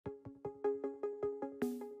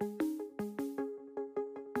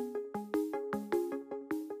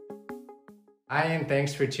Hi, and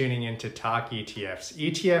thanks for tuning in to Talk ETFs,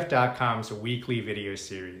 ETF.com's weekly video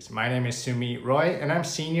series. My name is Sumit Roy, and I'm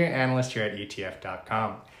Senior Analyst here at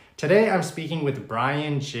ETF.com. Today, I'm speaking with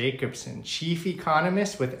Brian Jacobsen, Chief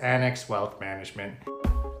Economist with Annex Wealth Management.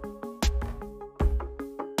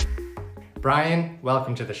 Brian,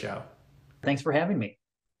 welcome to the show. Thanks for having me.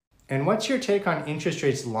 And what's your take on interest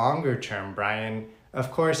rates longer term, Brian? Of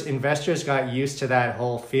course, investors got used to that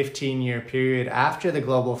whole 15-year period after the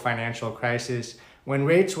global financial crisis when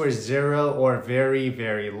rates were zero or very,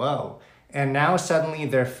 very low. And now suddenly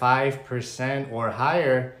they're 5% or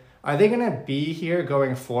higher. Are they going to be here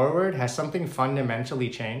going forward? Has something fundamentally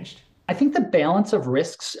changed? I think the balance of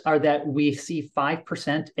risks are that we see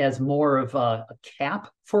 5% as more of a cap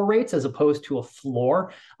for rates as opposed to a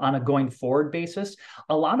floor on a going forward basis.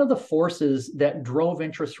 A lot of the forces that drove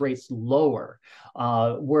interest rates lower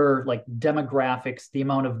were like demographics, the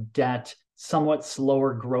amount of debt, somewhat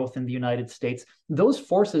slower growth in the United States. Those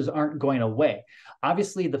forces aren't going away.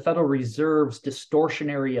 Obviously, the Federal Reserve's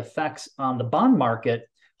distortionary effects on the bond market,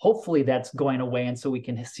 hopefully that's going away, and so we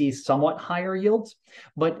can see somewhat higher yields.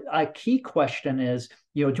 But a key question is,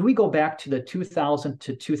 do we go back to the 2000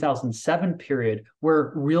 to 2007 period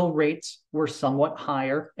where real rates were somewhat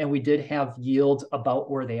higher and we did have yields about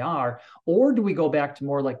where they are? Or do we go back to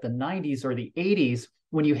more like the 90s or the 80s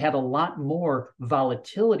when you had a lot more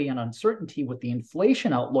volatility and uncertainty with the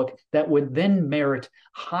inflation outlook that would then merit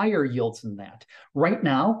higher yields than that? Right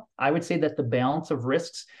now, I would say that the balance of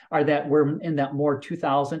risks are that we're in that more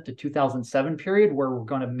 2000 to 2007 period where we're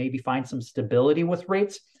going to maybe find some stability with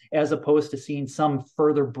rates, as opposed to seeing some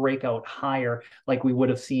further breakout higher, like we would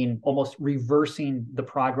have seen, almost reversing the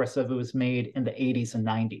progress that was made in the 80s and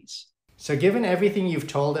 90s. So given everything you've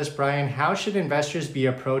told us, Brian, how should investors be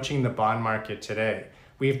approaching the bond market today?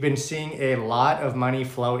 We've been seeing a lot of money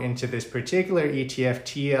flow into this particular ETF,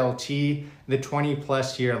 TLT, the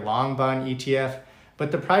 20-plus year long bond ETF,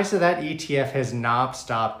 but the price of that ETF has not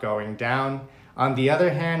stopped going down. On the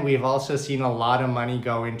other hand, we've also seen a lot of money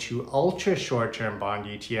go into ultra short-term bond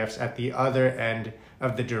ETFs at the other end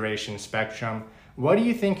of the duration spectrum. What do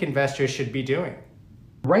you think investors should be doing?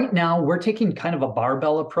 Right now, we're taking kind of a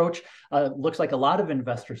barbell approach. Looks like a lot of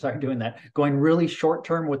investors are doing that, going really short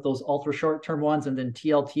term with those ultra short term ones, and then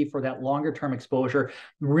TLT for that longer term exposure,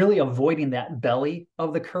 really avoiding that belly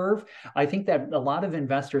of the curve. I think that a lot of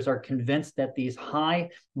investors are convinced that these high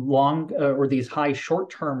short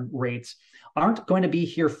term rates aren't going to be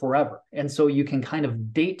here forever. And so you can kind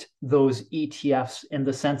of date those ETFs in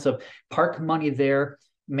the sense of park money there,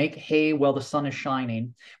 make hay while the sun is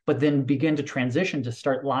shining, but then begin to transition to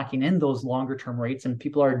start locking in those longer term rates. And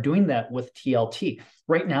people are doing that with TLT.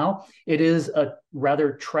 Right now, it is a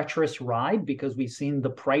rather treacherous ride because we've seen the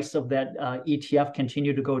price of that ETF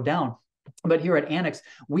continue to go down. But here at Annex,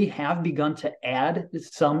 we have begun to add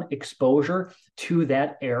some exposure to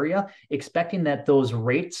that area, expecting that those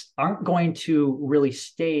rates aren't going to really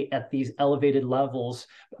stay at these elevated levels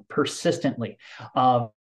persistently.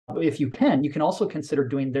 If you can also consider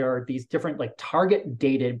there are these different like target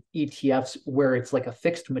dated ETFs where it's like a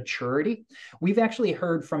fixed maturity. We've actually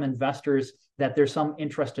heard from investors that there's some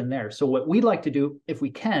interest in there. So what we'd like to do, if we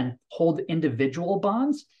can, hold individual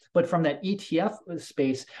bonds. But from that ETF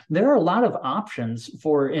space, there are a lot of options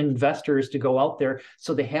for investors to go out there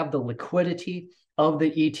so they have the liquidity of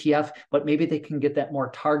the ETF, but maybe they can get that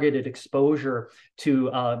more targeted exposure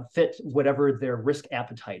to fit whatever their risk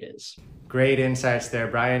appetite is. Great insights there,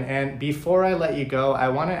 Brian. And before I let you go, I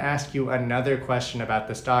want to ask you another question about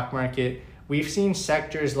the stock market. We've seen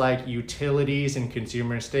sectors like utilities and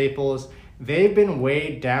consumer staples. They've been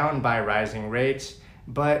weighed down by rising rates,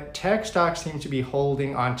 but tech stocks seem to be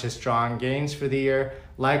holding onto strong gains for the year.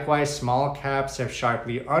 Likewise, small caps have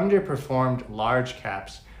sharply underperformed large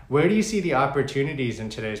caps. Where do you see the opportunities in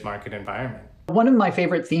today's market environment? One of my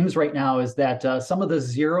favorite themes right now is that some of the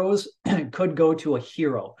zeros could go to a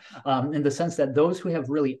hero, in the sense that those who have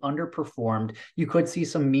really underperformed, you could see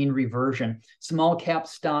some mean reversion. Small cap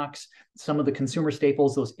stocks, some of the consumer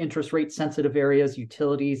staples, those interest rate sensitive areas,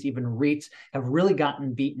 utilities, even REITs have really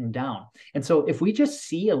gotten beaten down. And so if we just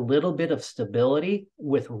see a little bit of stability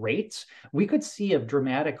with rates, we could see a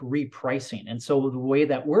dramatic repricing. And so the way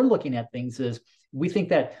that we're looking at things is we think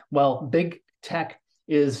that, well, big tech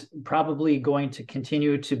is probably going to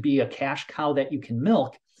continue to be a cash cow that you can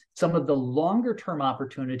milk. Some of the longer term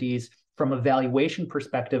opportunities from a valuation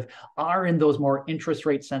perspective are in those more interest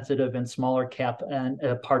rate sensitive and smaller cap and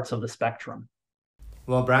parts of the spectrum.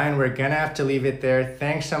 Well, Brian, we're going to have to leave it there.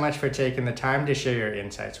 Thanks so much for taking the time to share your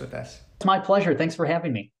insights with us. It's my pleasure. Thanks for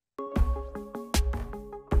having me.